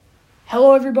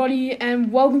Hello everybody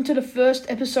and welcome to the first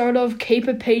episode of Keep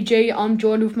It PG. I'm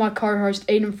joined with my co-host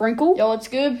Eden Frankel. Yo, what's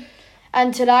good?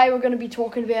 And today we're going to be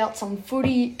talking about some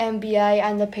footy, NBA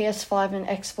and the PS5 and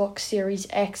Xbox Series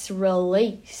X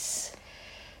release.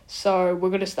 So we're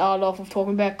going to start off with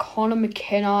talking about Connor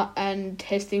McKenna and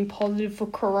testing positive for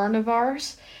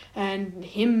coronavirus and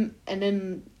him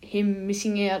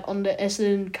missing out on the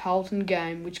Essendon Carlton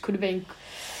game, which could have been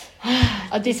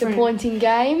a disappointing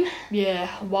game. Yeah,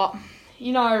 but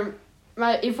you know,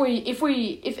 mate, if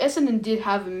Essendon did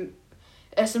have him,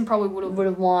 Essendon probably would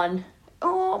have won.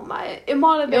 Oh mate, it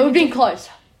might have been. It would have been close.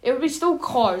 It would be still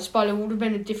close, but it would have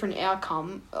been a different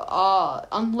outcome.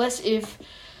 Unless if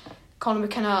Connor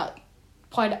McKenna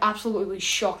played absolutely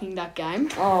shocking that game.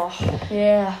 Oh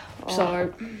yeah.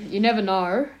 So you never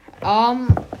know.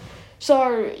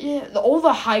 So yeah, all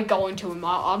the hate going to him.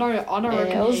 I don't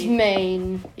reckon it was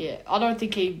mean. Yeah, I don't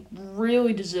think he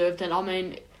really deserved it. I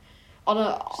mean,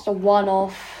 Just a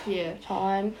one-off. Yeah,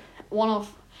 time.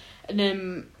 One-off, and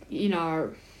then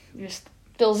just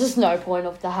there was just no point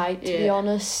of the hate, to be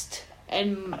honest.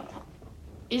 And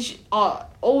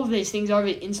all of these things over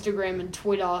Instagram and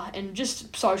Twitter and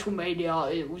just social media,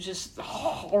 it was just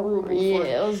horrible.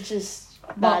 Yeah, it was just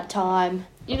bad time.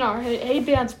 You know, he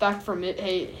bounced back from it.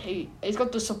 He's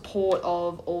got the support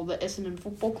of all the Essendon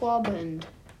Football Club, and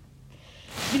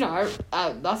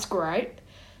that's great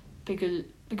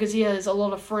because he has a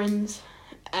lot of friends,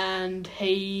 and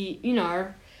he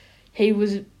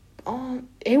was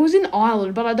in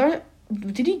Ireland, but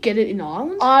did he get it in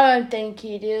Ireland? I don't think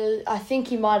he did. I think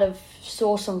he might have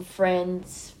saw some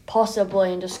friends,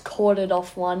 possibly, and just caught it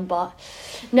off one, but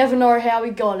never know how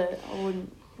he got it. I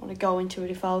wouldn't want to go into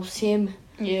it if I was him.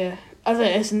 Yeah. As an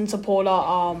Essendon supporter,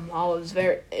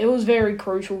 it was very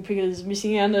crucial because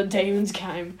missing out on the Demons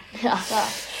game.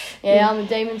 Yeah, I'm a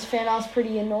Demons fan. I was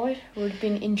pretty annoyed. It would have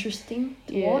been interesting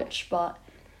to watch, but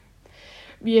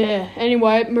yeah.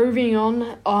 Anyway, moving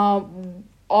on.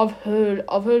 I've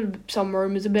heard some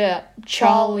rumours about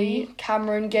Charlie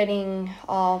Cameron getting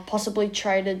possibly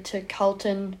traded to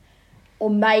Carlton or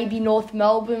maybe North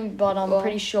Melbourne, but I'm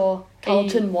pretty sure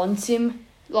Carlton wants him.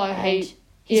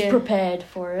 He's prepared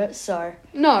for it, so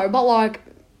no, but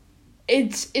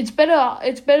it's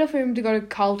better for him to go to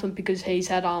Carlton because he's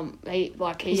had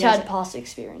he's had past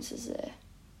experiences there.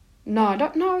 No,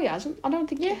 he hasn't. I don't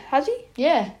think. Yeah, has he?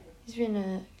 Yeah, he's been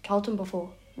at Carlton before.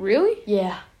 Really?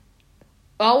 Yeah.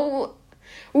 Well,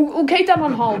 we'll keep that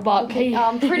on hold, but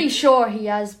I'm pretty sure he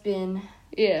has been.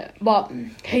 Yeah, but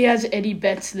he has Eddie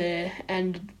Betts there,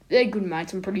 and they're good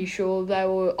mates. I'm pretty sure they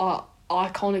were an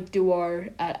iconic duo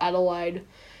at Adelaide,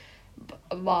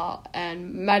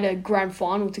 and made a grand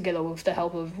final together with the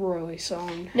help of Roy. So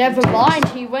never mind,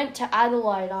 he went to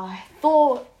Adelaide. I've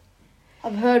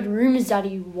heard rumours that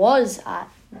he was at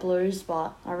Blues,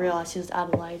 but I realised he was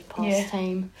Adelaide past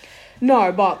team.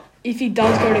 No, but if he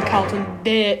does go to Carlton,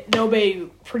 they'll be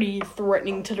pretty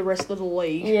threatening to the rest of the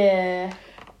league. Yeah.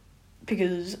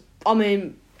 Because, I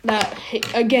mean,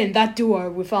 that duo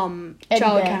with Charlie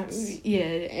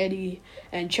Eddie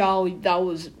and Charlie, that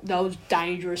was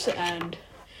dangerous, and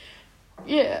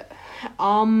yeah.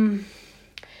 I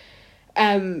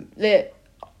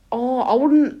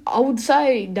would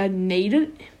say they need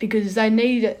it because they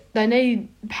need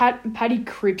Paddy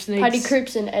Cripps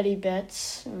and Eddie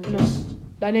Betts.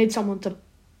 They need someone to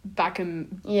back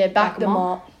him. Yeah, back them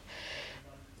up.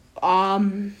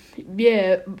 And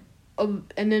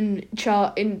then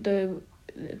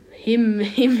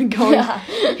him going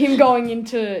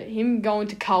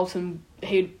to Carlton,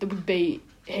 that would be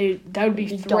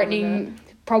threatening,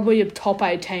 probably a top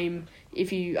 8 team.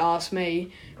 If you ask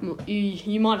me,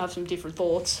 you might have some different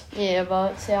thoughts. Yeah,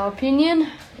 but it's our opinion.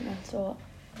 That's what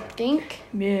I think.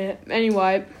 Yeah.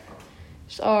 Anyway,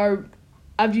 so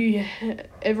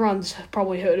everyone's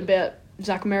probably heard about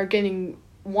Zach Merritt getting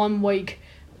 1 week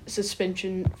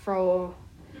suspension for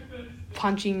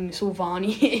punching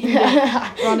Silvani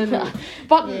running.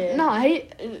 But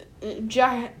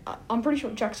I'm pretty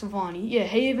sure Jack Silvani. Yeah,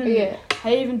 he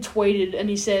even tweeted and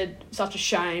he said such a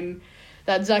shame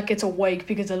that Zach gets a week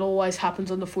because it always happens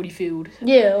on the footy field.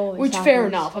 Yeah, it always happens. Fair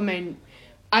enough. I mean,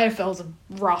 AFL's a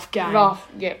rough game.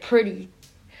 Pretty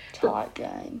tight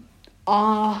game.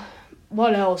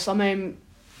 What else? I mean,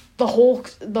 the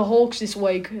Hawks this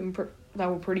week, they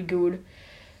were pretty good.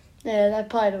 Yeah, they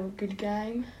played a good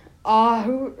game.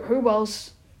 Who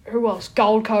else?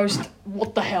 Gold Coast.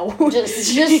 What the hell?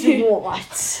 Just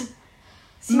what?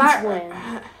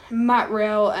 Matt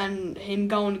Rowell and him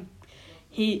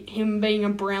being a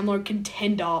Brownlow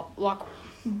contender. What?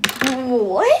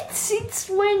 Since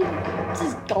when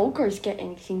does Gold Coast get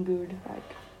anything good?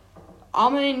 I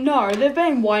mean, no, they've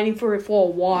been waiting for it for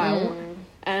a while,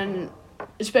 and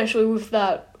especially with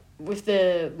the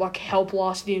help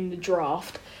last year in the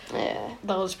draft. Yeah,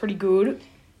 that was pretty good.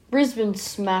 Brisbane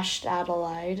smashed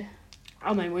Adelaide.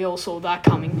 I mean, we all saw that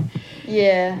coming.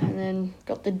 Yeah, and then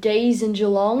got the D's in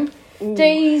Geelong. Ooh.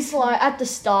 D's at the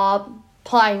start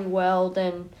playing well,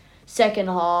 then second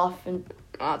half and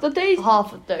the D's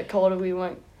half of the quarter we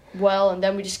went well, and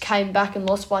then we just came back and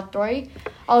lost by 3.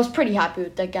 I was pretty happy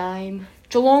with the game.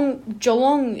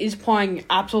 Geelong is playing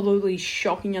absolutely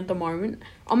shocking at the moment.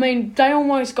 I mean, they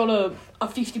almost got a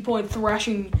 50-point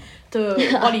thrashing to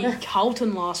bloody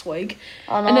Carlton last week,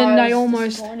 I know, and then they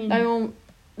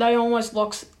almost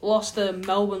lost to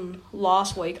Melbourne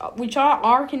last week, which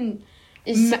I reckon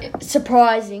is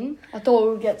surprising. I thought we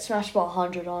would get smashed by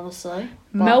 100, honestly.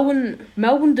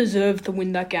 Melbourne deserved to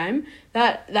win that game.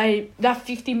 That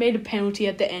 50-meter penalty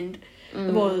at the end,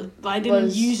 they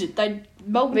didn't use it. They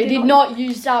did not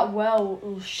use that well. It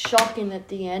was shocking at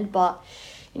the end, but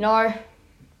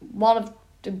one of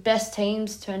the best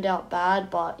teams turned out bad.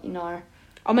 But I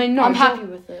mean, no, I'm happy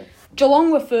with it.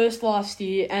 Geelong were first last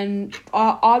year, and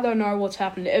I don't know what's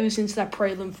happened ever since that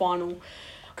prelim final.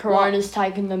 Corona's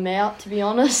taken them out, to be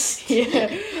honest. Yeah.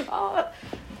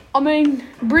 I mean,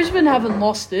 Brisbane haven't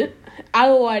lost it.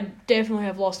 Adelaide definitely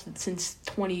have lost it since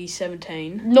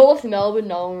 2017. North Melbourne,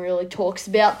 no one really talks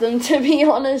about them, to be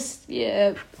honest.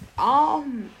 Yeah.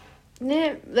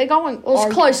 They're going... It was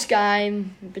a close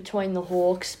game between the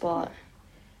Hawks, but...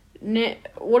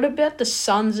 What about the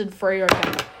Suns and Freo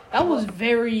game? That was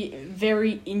very,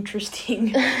 very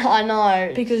interesting. I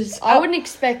know. Because... I wouldn't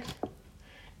expect...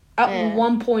 At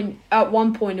one point, it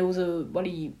was a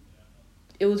 1-point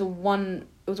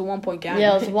game.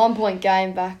 Yeah, it was a 1-point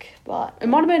game back, but... It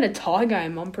might have been a tie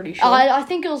game, I'm pretty sure. I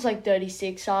think it was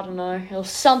 36, I don't know. It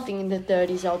was something in the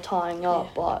 30s they were tying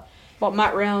up, but... But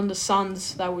Matt Round, the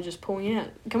Suns, they were just pulling out.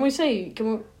 Who had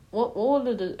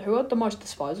the most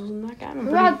disposals in that game?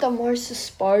 Who had the most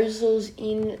disposals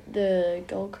in the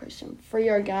Gold Coast and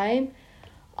Freo game?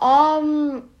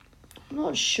 I'm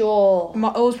not sure. It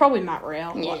was probably Matt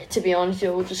Rowell. Yeah, to be honest,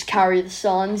 it will just carry the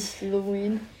Suns to the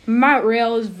win. Matt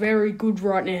Rowell is very good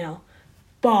right now.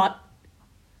 But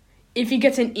if he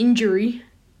gets an injury,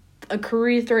 a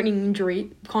career-threatening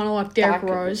injury, kind of like Derrick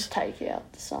Rose... take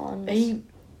out the Suns.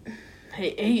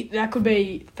 That could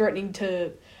be threatening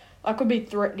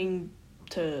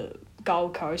to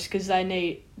Gold Coast, because they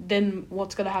need... Then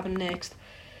what's going to happen next?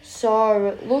 So,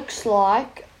 it looks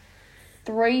like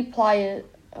 3 players...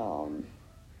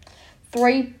 It's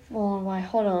 3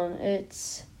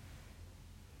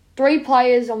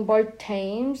 players on both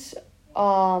teams.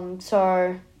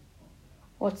 So,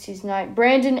 what's his name?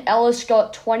 Brandon Ellis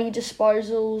got 20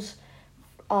 disposals.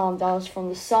 That was from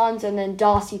the Suns. And then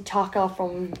Darcy Tucker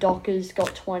from Dockers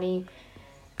got 20.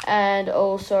 And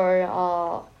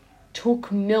also, Took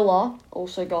Miller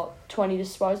also got 20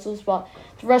 disposals. But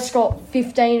the rest got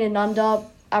 15 and under,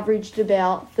 averaged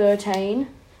about 13.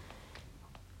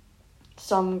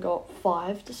 Some got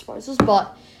 5 disposals,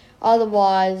 but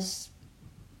otherwise,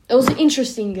 it was an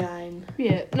interesting game.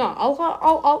 Yeah, no,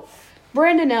 I'll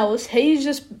Brandon Ellis, he's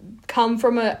just come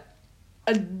from a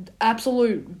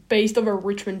absolute beast of a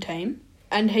Richmond team,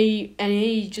 and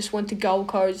he just went to Gold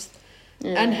Coast,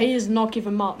 and he has not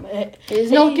given up.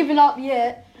 He's not given up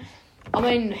yet. I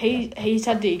mean, he's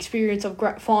had the experience of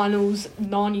great finals,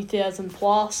 90,000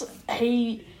 plus.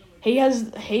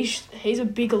 He's a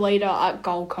big leader at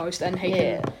Gold Coast, and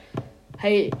he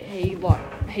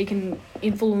can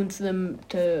influence them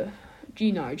to,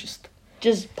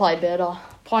 just play better.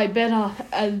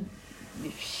 And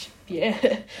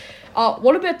yeah.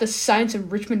 What about the Saints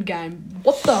and Richmond game?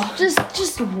 What the?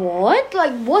 Just what?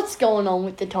 Like, what's going on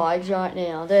with the Tigers right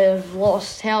now? They've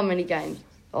lost how many games?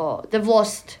 Oh, they've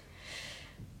lost.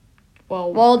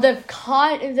 Well, they've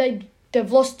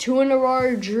lost 2 in a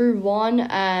row, drew 1,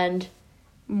 and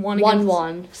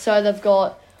won. So they've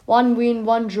got 1 win,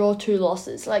 1 draw, 2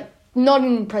 losses. Like, not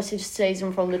an impressive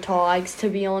season from the Tigers, to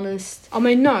be honest. I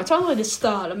mean, no, it's only the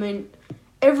start. I mean,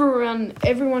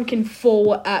 everyone can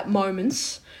fall at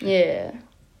moments. Yeah.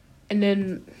 And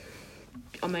then,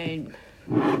 I mean,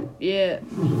 yeah,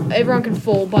 everyone can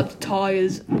fall, but the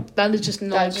Tigers, that is just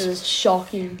not... That's just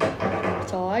shocking.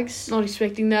 Tigers. Not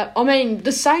expecting that. I mean,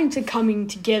 the Saints are coming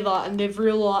together, and they've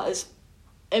realised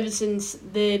ever since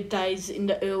their days in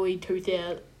the early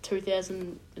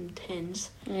 2010s.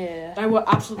 Yeah. They were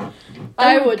absolutely...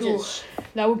 They were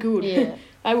good. Yeah.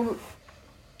 They were...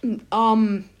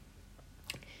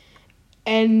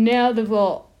 And now they've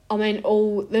got... I mean,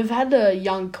 they've had a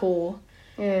young core.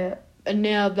 Yeah. And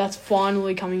now that's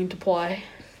finally coming into play.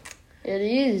 It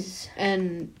is.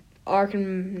 And I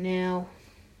reckon now.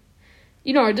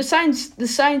 You know, the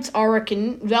Saints. I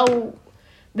reckon they'll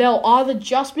either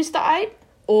just miss the 8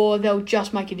 or they'll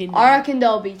just make it in. I reckon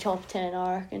they'll be top 10.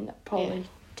 I reckon probably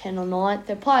 10 or 9.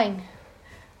 They're playing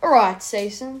all right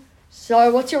season.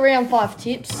 So, what's your round 5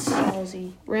 tips,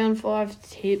 Aussie? Round 5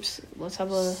 tips. Let's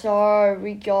have a. So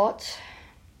we got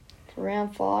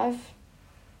round 5.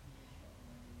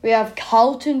 We have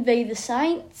Carlton v the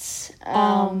Saints.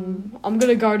 I'm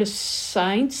gonna go to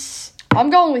Saints. I'm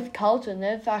going with Carlton.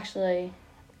 They've actually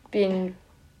been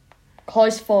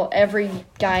close for every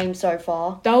game so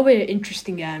far. That'll be an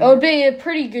interesting game. It would be a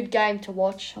pretty good game to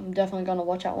watch. I'm definitely going to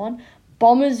watch that one.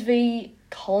 Bombers v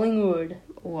Collingwood.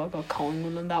 Oh, I got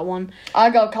Collingwood on that one. I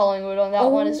got Collingwood on that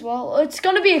one as well. It's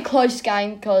going to be a close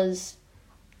game because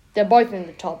they're both in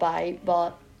the top 8,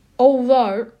 but...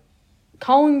 Although,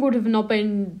 Collingwood have not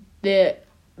been there.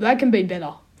 They can be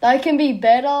better. They can be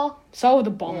better. So are the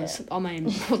Bombers. Yeah. I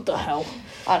mean, what the hell?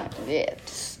 I don't know. Yeah.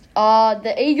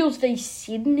 The Eagles v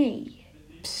Sydney.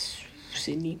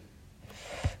 Sydney.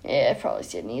 Yeah, probably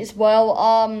Sydney as well.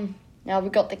 Now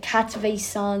we've got the Cats v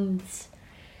Suns.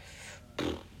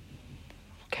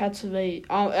 Cats v...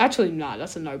 actually, no,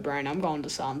 that's a no-brainer. I'm going to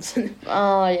Suns.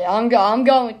 Yeah, I'm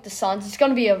going with the Suns. It's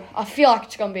going to be I feel like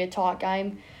it's going to be a tight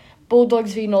game.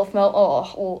 Bulldogs v North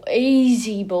Melbourne.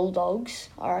 Easy Bulldogs,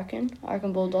 I reckon. I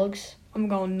reckon Bulldogs. I'm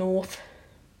going North.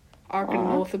 I reckon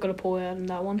North are going to pull out in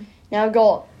that one. Now we've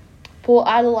got Port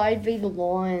Adelaide v the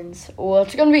Lions.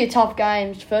 It's going to be a tough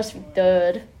game. It's first v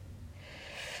third.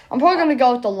 I'm probably going to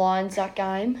go with the Lions that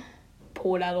game.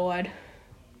 Port Adelaide.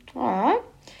 Alright.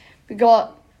 We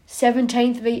got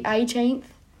 17th v 18th.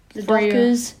 The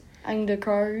Dockers and the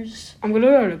Crows. I'm going to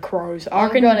go to Crows. I'm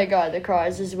going to go the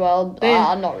Crows as well.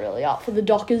 I'm not really up for the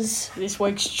Dockers. This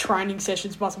week's training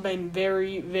sessions must have been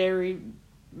very, very,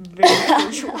 very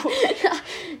crucial.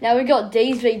 Now we got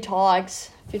D's v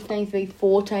Tigers. 15th v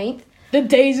 14th. The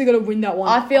D's are going to win that one.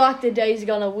 I feel like the D's are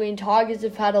going to win. Tigers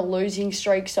have had a losing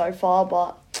streak so far,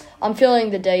 but I'm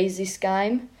feeling the D's this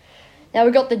game. Now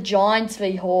we got the Giants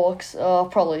v Hawks.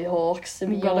 Probably Hawks, to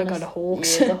be honest. I'm going to go to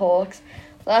Hawks. Yeah, the Hawks.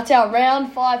 That's our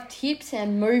round 5 tips,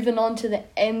 and moving on to the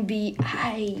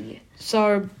NBA.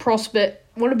 So, prospect.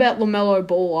 What about LaMelo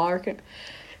Ball, I reckon?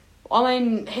 I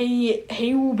mean,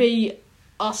 he will be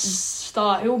a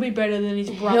star. He'll be better than his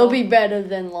brother. He'll be better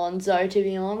than Lonzo, to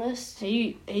be honest.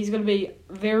 He's going to be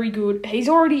very good. He's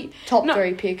already... Top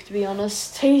 3 pick, to be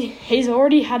honest. He's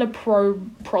already had a pro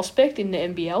prospect in the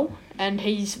NBL, and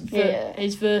he's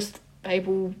versed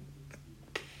people...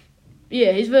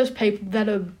 Yeah, he's versed people that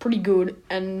are pretty good,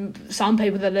 and some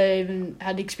people that have even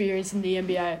had experience in the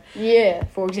NBA. Yeah.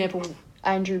 For example...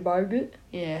 Andrew Bogut.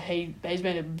 Yeah, he's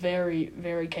been a very,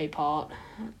 very key part.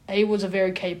 He was a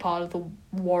very key part of the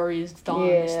Warriors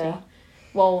dynasty. Yeah.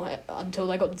 Well, until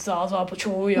they got Zaza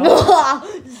Pachulia.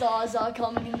 Zaza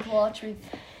coming in clutch with...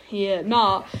 Yeah,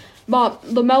 but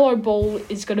LaMelo Ball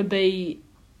is going to be...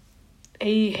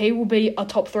 He will be a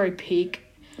top 3 pick.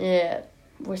 Yeah,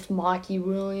 with Mikey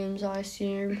Williams, I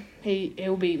assume.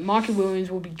 He'll be... Mikey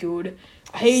Williams will be good.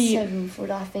 7 foot,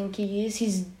 I think he is.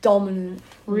 He's dominant.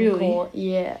 Really?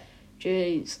 Yeah.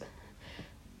 Jeez.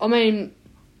 I mean,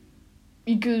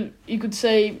 you could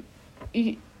say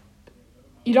you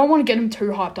don't want to get him too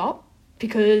hyped up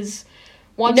because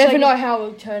you never know how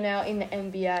he'll turn out in the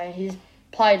NBA. He's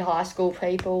played high school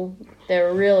people.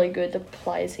 They're really good, the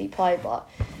players he played, but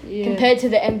compared to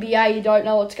the NBA, you don't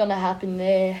know what's going to happen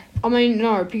there. I mean,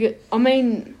 no, because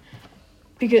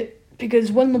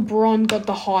when LeBron got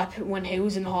the hype when he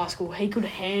was in high school, he could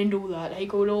handle that. He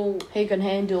could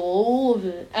handle all of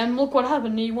it. And look what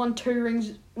happened. He won 2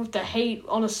 rings with the Heat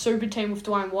on a super team with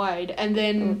Dwayne Wade, and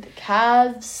then with the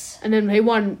Cavs. And then he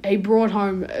brought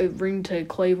home a ring to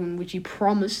Cleveland, which he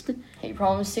promised. He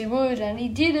promised he would, and he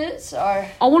did it. So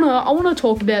I wanna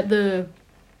talk about the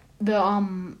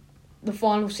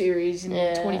final series in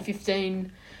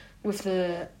 2015 with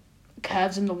the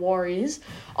Cavs and the Warriors.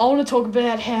 I want to talk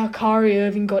about how Kyrie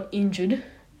Irving got injured.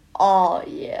 Oh,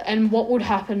 yeah. And what would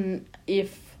happen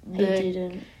if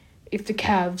the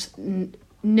Cavs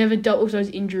never dealt with those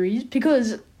injuries,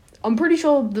 because I'm pretty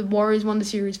sure the Warriors won the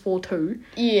series 4-2.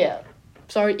 Yeah.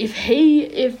 So if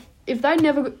they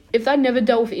never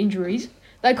dealt with injuries,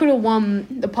 they could have won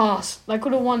the pass. They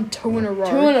could have won 2 in a row.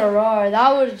 2 in a row.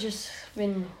 That would have just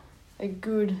been a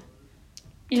good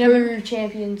 2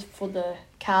 champions for the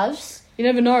Cavs. You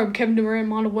never know. Kevin Durant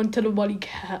might have went to the bloody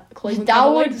Cleveland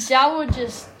Cavaliers. That would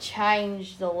just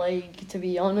change the league, to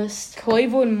be honest.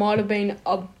 Cleveland might have been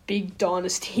a big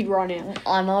dynasty right now.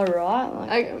 I know,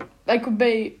 right? They could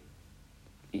be...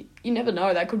 You never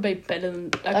know. They could be better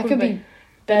than... They could be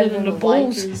better than the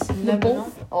Bulls. The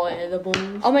Bulls. Oh yeah, the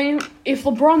Bulls. I mean, if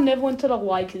LeBron never went to the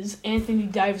Lakers, Anthony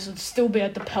Davis would still be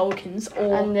at the Pelicans,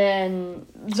 and then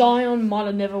Zion might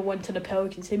have never went to the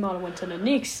Pelicans. He might have went to the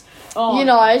Knicks. Oh, it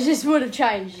just would have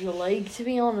changed the league, to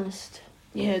be honest.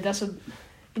 Yeah,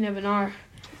 you never know.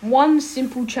 One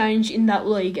simple change in that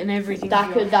league and everything.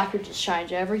 That could just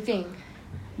change everything.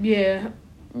 Yeah.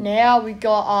 Now we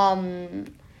got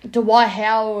Dwight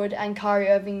Howard and Kyrie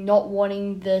Irving not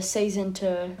wanting the season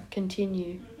to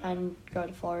continue and go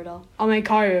to Florida. I mean,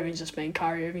 Kyrie Irving's just been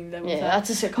Kyrie Irving. That's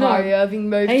just a Kyrie Irving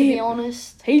move, to be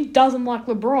honest. He doesn't like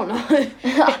LeBron.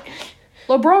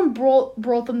 LeBron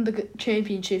brought them the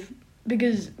championship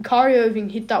because Kyrie Irving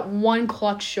hit that one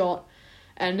clutch shot,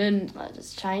 and then I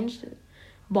just changed it.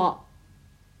 But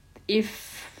I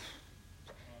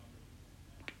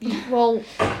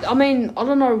mean, I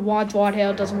don't know why Dwight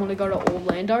Howard doesn't want to go to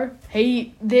Orlando.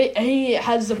 He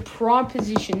has the prime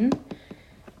position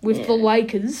with the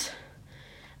Lakers,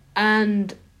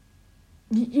 and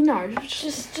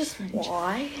just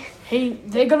why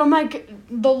they're gonna make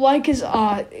the Lakers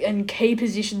are in key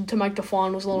position to make the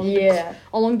finals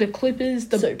along the Clippers,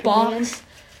 the Bucks.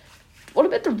 What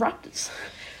about the Raptors?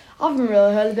 I haven't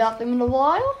really heard about them in a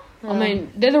while. I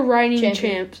mean, they're the reigning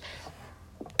champs.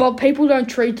 But people don't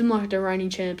treat them like they're reigning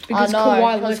champs because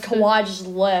Kawhi just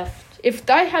left. If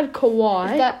they had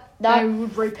Kawhi, they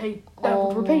would repeat.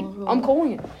 I'm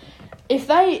calling it. If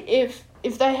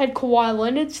they had Kawhi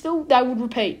Leonard still, they would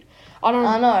repeat. I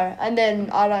know. And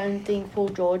then I don't think Paul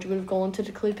George would have gone to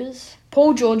the Clippers.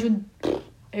 Paul George would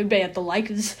be at the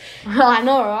Lakers. I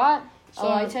know, right?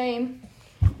 LA team.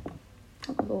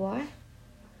 Kawhi.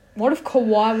 What if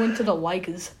Kawhi went to the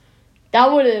Lakers? That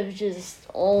would have just,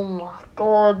 oh my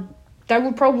God. They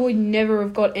would probably never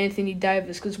have got Anthony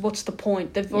Davis because what's the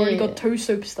point? They've already got two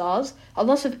superstars.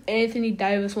 Unless if Anthony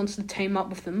Davis wants to team up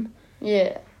with them.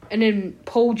 Yeah. And then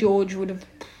Paul George would have...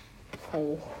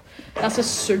 Oh, that's a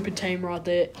super team right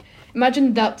there.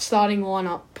 Imagine that starting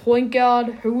lineup. Point guard,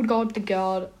 who would go at the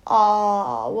guard?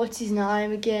 What's his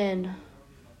name again?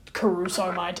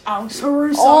 Caruso, mate. Alex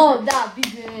Caruso. Oh, that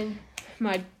big man.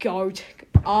 My goat.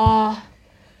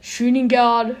 Shooting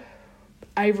guard,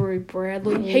 Avery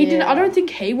Bradley. Yeah. He didn't. I don't think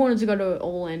he wanted to go to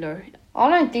Orlando. I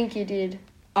don't think he did.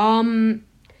 Small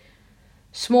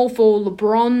forward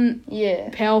LeBron. Yeah.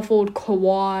 Power forward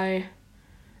Kawhi,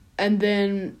 and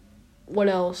then what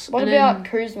else? What about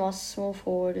Kuzma? Small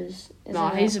forward he's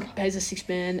a six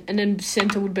man, and then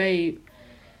center would be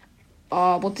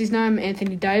what's his name?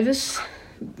 Anthony Davis.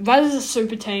 That is a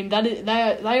super team. They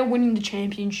are winning the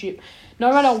championship.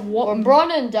 No matter what.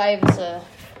 LeBron and Davis are.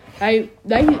 They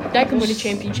can win a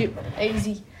championship.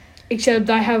 Easy. Except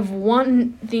they have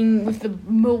one thing with the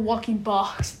Milwaukee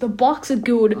Bucks. The Bucks are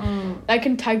good. They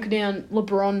can take down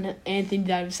LeBron, Anthony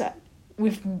Davis.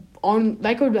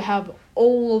 They could have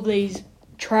all of these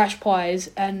trash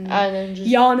players and then just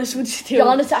Giannis would still.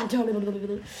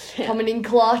 Coming in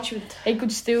clutch. He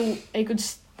could still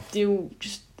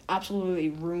just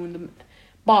absolutely ruin them.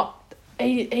 But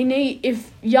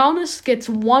if Giannis gets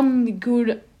one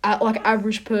good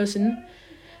average person,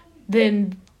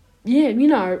 then they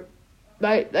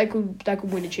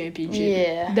could win a championship.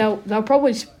 Yeah. They'll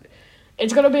probably.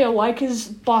 It's gonna be a Lakers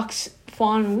Bucks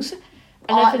finals.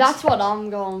 And that's what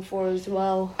I'm going for as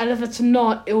well. And if it's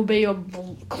not, it'll be a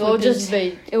Clippers. It'll just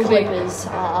be Clippers.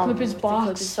 Clippers Bucks.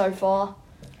 Clippers so far.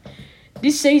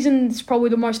 This season's probably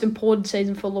the most important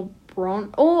season for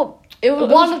LeBron.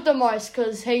 One of the most,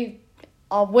 because we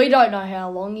don't know how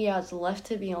long he has left,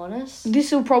 to be honest.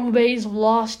 This will probably be his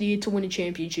last year to win a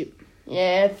championship.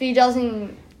 Yeah, if he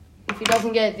doesn't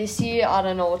get it this year, I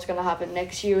don't know what's going to happen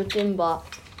next year with him, but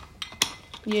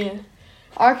yeah.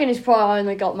 I reckon he's probably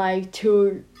only got maybe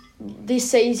 2 this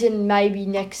season, maybe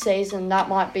next season. That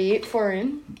might be it for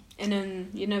him. And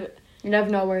then you never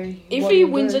know where if he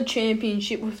wins a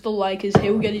championship with the Lakers,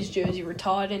 he'll get his jersey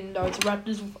retired and those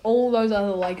Raptors with all those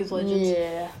other Lakers legends.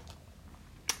 Yeah.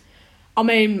 I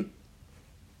mean,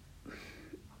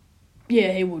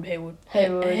 yeah, he would.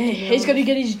 He's got to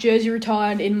get his jersey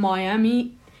retired in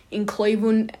Miami, in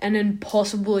Cleveland, and then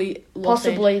possibly Los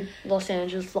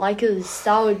Angeles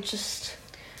Lakers.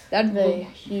 That'd be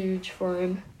huge for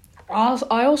him.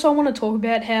 I also want to talk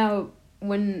about how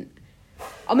the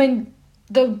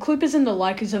Clippers and the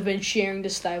Lakers have been sharing the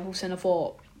Staples Center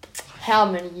for how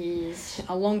many years?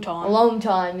 A long time. A long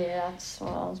time, yeah. That's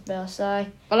what I was about to say.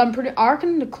 But I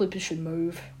reckon the Clippers should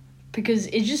move because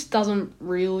it just doesn't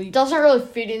really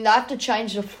fit in. They have to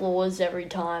change the floors every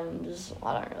time.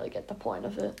 I don't really get the point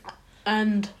of it.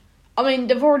 And I mean,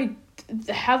 they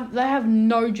have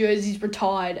no jerseys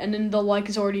retired, and then the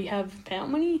Lakers already have how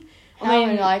many? I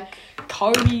mean, like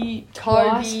Kobe,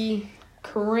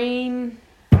 Kareem,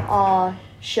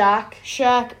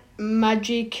 Shaq,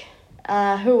 Magic.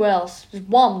 Who else? There's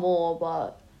one more,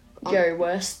 but Jerry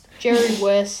West.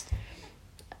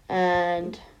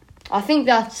 And I think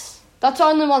that's the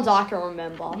only ones I can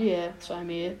remember. Yeah, same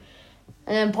here.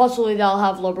 And then possibly they'll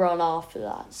have LeBron after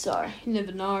that, so. You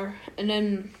never know. And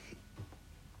then...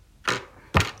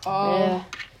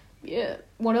 Yeah.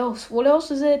 What else? What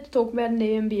else is there to talk about in the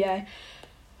NBA?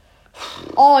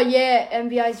 Oh, yeah.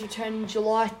 NBA's returning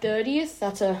July 30th.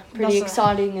 That's a pretty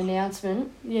exciting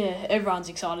announcement. Yeah, everyone's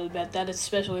excited about that,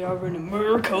 especially over in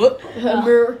America.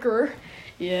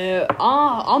 Yeah.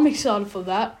 I'm excited for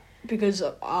that because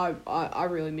I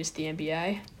really miss the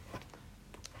NBA.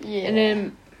 Yeah.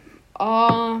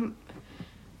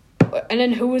 And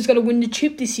then who was going to win the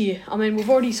chip this year? I mean, we've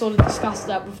already sort of discussed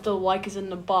that with the Lakers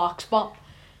and the Bucks, but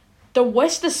the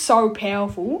West is so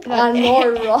powerful. I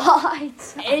know,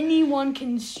 right? Anyone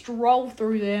can stroll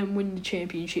through there and win the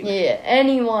championship. Yeah,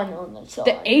 anyone on the side.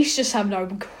 The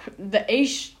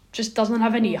East just doesn't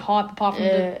have any hype apart from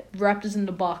the Raptors and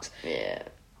the Bucks. Yeah.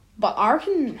 But I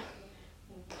reckon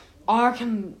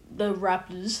the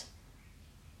Raptors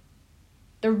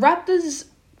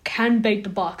can beat the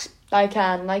Bucks. They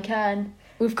can.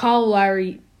 With Kyle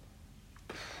Lowry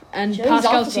and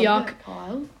Pascal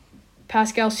Siakam.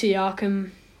 Pascal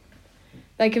Siakam.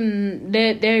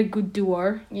 They're a good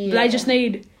duo. Yeah. They just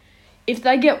need, if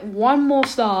they get one more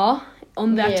star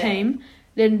on that team,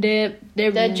 then they're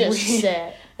just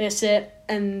set. They're set,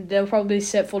 and they'll probably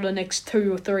set for the next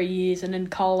 2 or 3 years, and then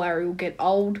Kyle Lowry will get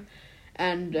old,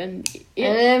 and then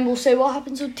we'll see what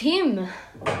happens with Tim.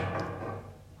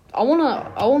 I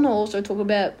wanna also talk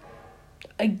about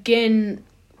again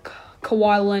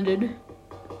Kawhi Leonard,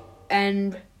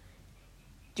 and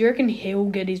do you reckon he'll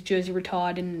get his jersey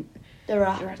retired in the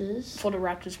Raptors? For the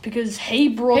Raptors, because he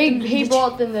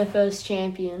brought them their first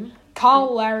champion.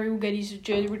 Kyle Lowry will get his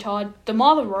jersey retired.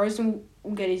 DeMar DeRozan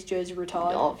will get his jersey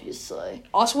retired. Obviously.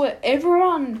 I swear,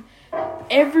 everyone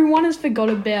has forgot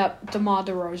about DeMar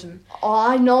DeRozan.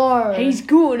 I know. He's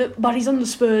good, but he's on the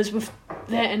Spurs with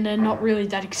that, and they're not really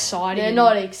that exciting. They're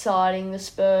not exciting, the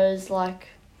Spurs, like...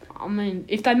 I mean,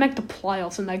 if they make the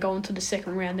playoffs and they go into the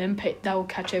second round, then they will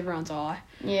catch everyone's eye.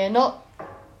 Yeah, not...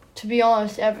 To be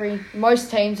honest,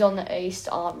 most teams on the East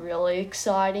aren't really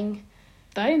exciting.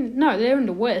 They're in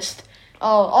the West.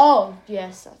 Oh,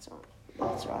 yes, that's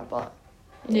right, but...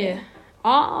 Yeah.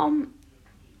 Alright,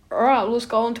 let's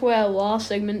go on to our last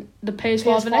segment, the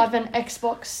PS5 and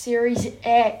Xbox Series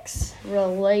X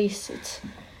release. It's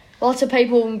lots of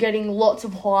people getting lots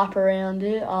of hype around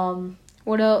it.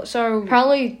 What else? So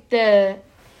apparently the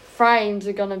frames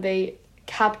are gonna be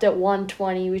capped at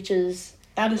 120, which is...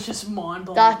 That is just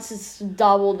mind-blowing. That's just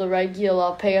double the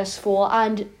regular PS4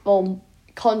 and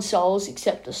consoles,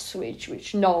 except the Switch,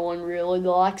 which no one really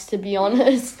likes, to be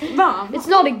honest. No, it's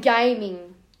not a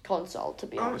gaming console, to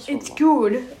be honest. It's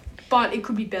good, but it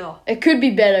could be better. It could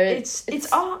be better. It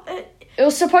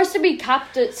was supposed to be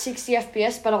capped at 60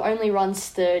 FPS, but it only runs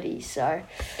 30, so...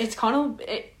 It's kind of...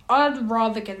 I'd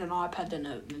rather get an iPad than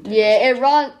a Nintendo Switch. It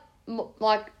runs...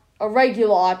 Like, a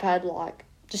regular iPad, like...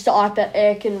 Just the iPad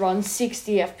Air can run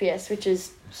 60 FPS, which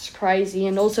is crazy.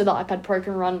 And also the iPad Pro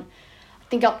can run, I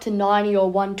think, up to 90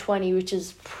 or 120, which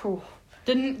is...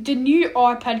 The new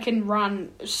iPad can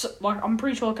run... Like, I'm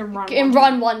pretty sure it can run... It can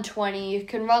run 120. It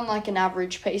can run, like, an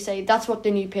average PC. That's what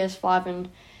the new PS5 and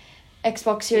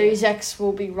Xbox Series X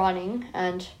will be running.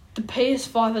 And the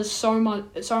PS5 has so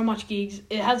much gigs.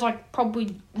 It has, like,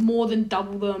 probably more than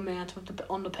double the amount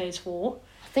on the PS4.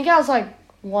 I think it has, like...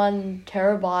 1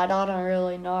 terabyte, I don't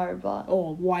really know, but...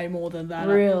 Oh, way more than that.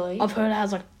 Really? I've heard it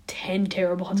has like 10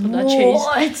 terabytes on that cheese.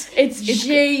 What? It's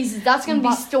jeez, that's going to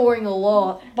be storing a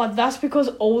lot. But that's because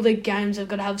all the games are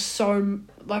going to have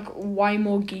way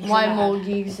more gigs. Way more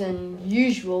gigs than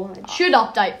usual. It should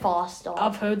update faster.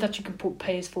 I've heard that you can put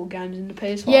PS4 games in the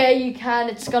PS5. Yeah, you can.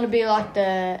 It's going to be like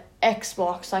the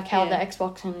Xbox, like how the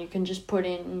Xbox, and you can just put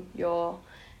in your...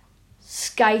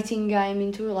 skating game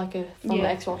into it, like from the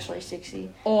Xbox 360.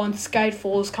 Oh, and Skate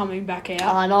 4 is coming back out.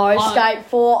 I know, Skate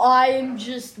 4. I am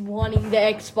just wanting the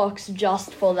Xbox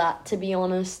just for that, to be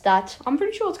honest. I'm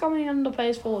pretty sure it's coming on the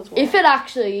PS4 as well. If it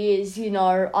actually is,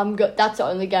 that's the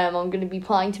only game I'm going to be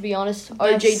playing, to be honest.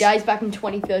 OG days back in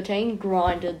 2013,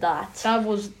 grinded that. That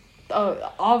was...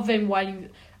 I've been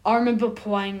waiting... I remember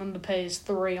playing on the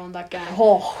PS3 on that game.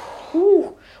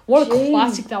 Oh. What a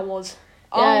classic that was.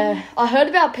 Yeah, I heard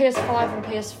about PS5 and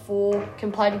PS4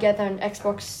 can play together and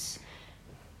Xbox.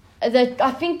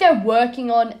 I think they're working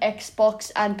on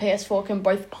Xbox and PS4 can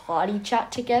both party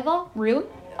chat together. Really?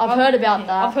 I've heard about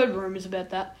that. I've heard rumours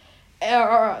about that.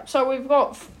 Alright, so we've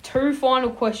got 2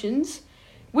 final questions.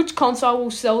 Which console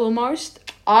will sell the most?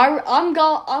 I'm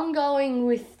going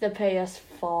with the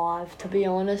PS5, to be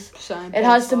honest. Same. It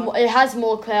has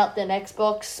more clout than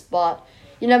Xbox, but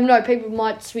you never know. People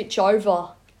might switch over.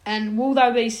 And will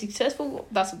they be successful?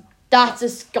 That's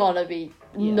just gonna be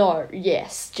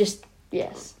yes.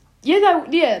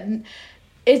 Yeah,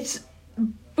 it's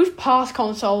with past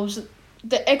consoles.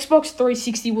 The Xbox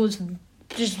 360 was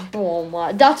just boom.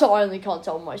 That's the only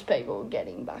console most people were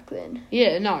getting back then.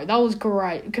 Yeah, no, that was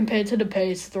great compared to the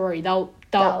PS3.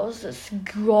 That was just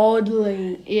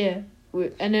godly. Yeah,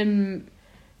 and then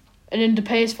the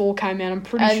PS4 came out. I'm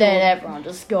pretty sure. And then everyone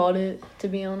just got it. To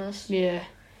be honest. Yeah.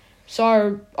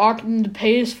 So, I reckon the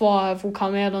PS5 will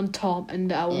come out on top and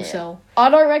that will sell. I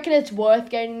don't reckon it's worth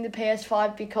getting the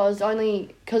PS5 because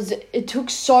it took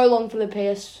so long for the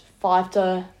PS5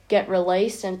 to get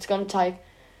released, and it's going to take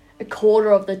a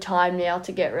quarter of the time now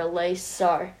to get released.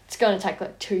 So, it's going to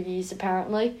take 2 years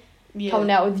apparently. Yeah.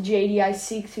 Coming out with GTA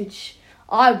 6, which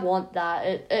I want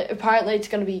that. Apparently it's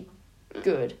going to be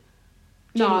good.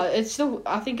 No, it's still.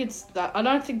 I think it's that. I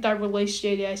don't think they released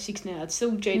GTA 6 now. It's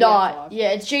still GTA 5.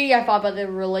 Yeah, it's GTA 5, but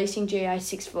they're releasing GTA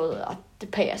 6 for the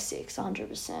PS6,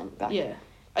 100%. Yeah.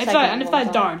 If they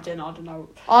don't, then I don't know.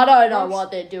 I don't know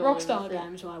what they're doing. Rockstar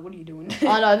Games, like, what are you doing?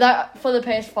 I know that for the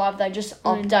PS5, they just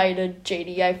updated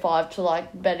GTA 5 to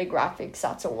better graphics.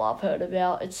 That's all I've heard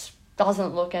about. It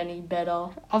doesn't look any better.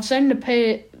 I've seen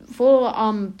for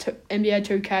NBA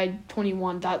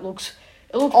 2K21. That looks.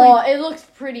 It looks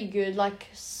pretty good,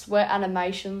 sweat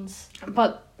animations.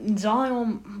 But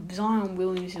Zion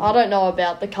Williams. I don't know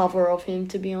about the cover of him,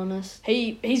 to be honest.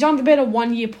 He's only been a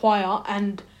 1-year player,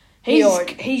 and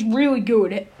he's really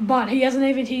good, but he hasn't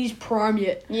even hit his prime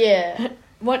yet. Yeah.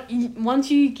 Once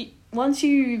you hit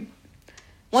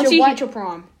your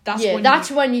prime, that's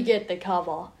when you get the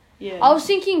cover. Yeah. I was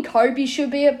thinking Kobe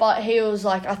should be it, but he was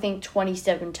I think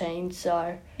 2017.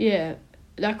 So yeah.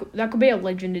 That could be a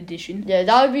Legend Edition. Yeah,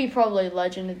 that would be probably a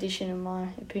Legend Edition in my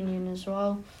opinion as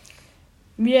well.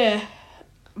 Yeah,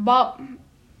 but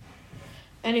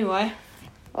anyway.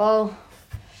 Well,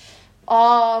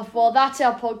 that's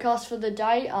our podcast for the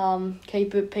day.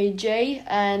 Keep it PG,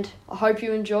 and I hope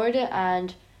you enjoyed it.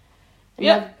 And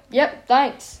yep,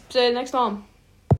 thanks. See you next time.